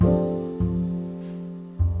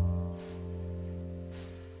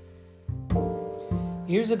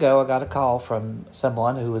years ago, I got a call from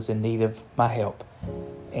someone who was in need of my help,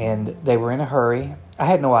 and they were in a hurry. I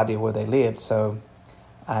had no idea where they lived, so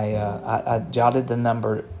I jotted the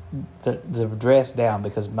number, the address down,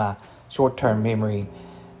 because my short-term memory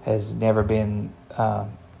has never been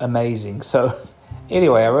amazing. So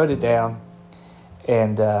anyway, I wrote it down,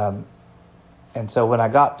 and so when I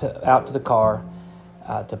got out to the car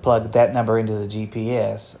to plug that number into the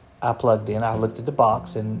GPS, I plugged in. I looked at the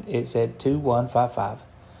box, and it said 2155.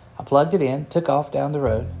 I plugged it in, took off down the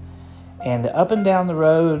road, and up and down the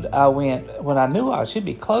road I went. When I knew I should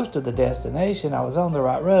be close to the destination, I was on the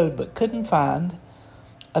right road, but couldn't find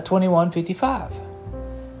a 2155.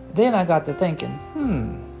 Then I got to thinking,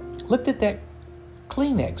 looked at that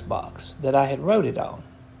Kleenex box that I had wrote it on,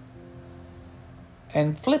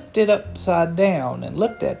 and flipped it upside down and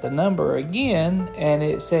looked at the number again, and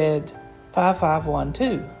it said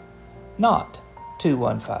 5512, not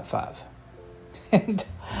 2155. And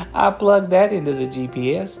I plugged that into the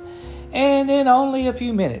GPS, and in only a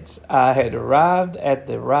few minutes, I had arrived at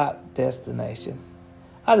the right destination.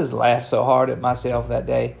 I just laughed so hard at myself that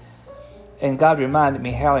day, and God reminded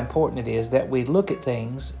me how important it is that we look at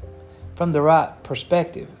things from the right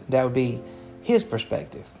perspective. That would be His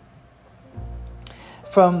perspective.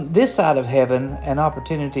 From this side of heaven, an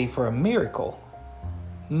opportunity for a miracle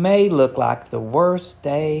may look like the worst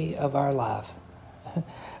day of our life.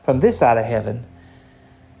 From this side of heaven,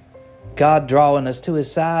 God drawing us to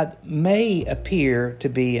His side may appear to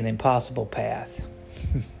be an impossible path.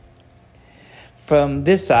 From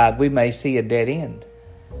this side, we may see a dead end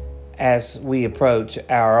as we approach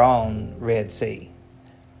our own Red Sea.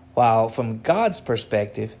 While from God's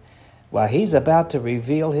perspective, He's about to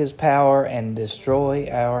reveal His power and destroy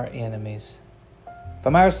our enemies.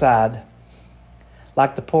 From our side,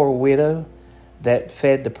 like the poor widow that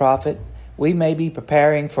fed the prophet, we may be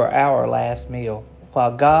preparing for our last meal,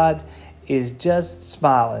 while God is just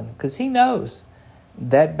smiling, because He knows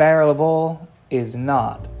that barrel of oil is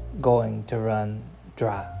not going to run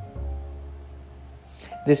dry.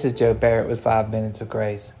 This is Joe Barrett with 5 Minutes of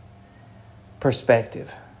Grace.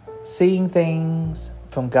 Perspective. Seeing things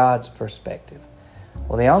from God's perspective.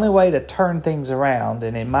 Well, the only way to turn things around,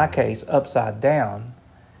 and in my case, upside down,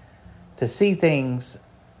 to see things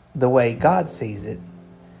the way God sees it,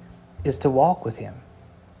 is to walk with Him.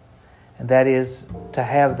 And that is to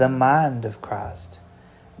have the mind of Christ.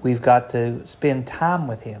 We've got to spend time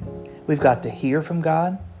with Him. We've got to hear from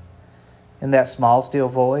God in that small, still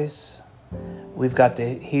voice. We've got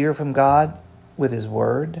to hear from God with His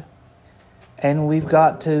Word. And we've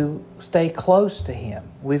got to stay close to Him.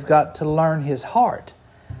 We've got to learn His heart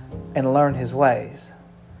and learn His ways.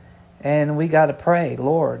 And we got to pray,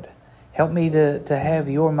 Lord, help me to have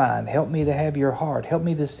your mind. Help me to have your heart. Help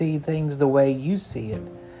me to see things the way you see it.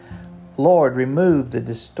 Lord, remove the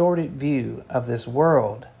distorted view of this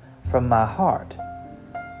world from my heart.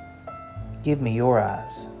 Give me your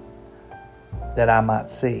eyes that I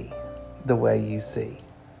might see the way you see.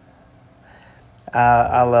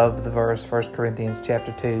 I love the verse, 1 Corinthians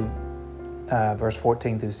chapter 2, verse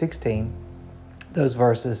 14 through 16. Those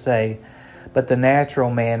verses say, "But the natural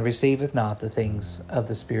man receiveth not the things of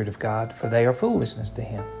the Spirit of God, for they are foolishness to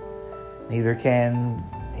him. Neither can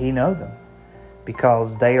he know them,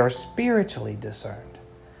 because they are spiritually discerned.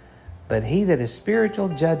 But he that is spiritual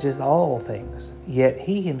judges all things, yet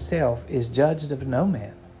he himself is judged of no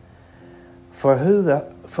man. For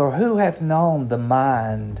who hath known the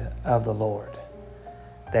mind of the Lord,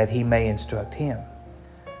 that he may instruct him?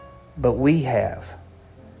 But we have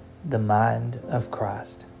the mind of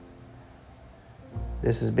Christ."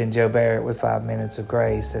 This has been Joe Barrett with 5 Minutes of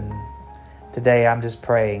Grace, and today I'm just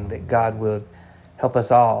praying that God will help us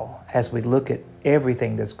all as we look at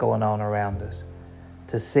everything that's going on around us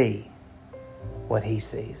to see what He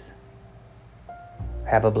sees.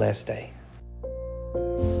 Have a blessed day.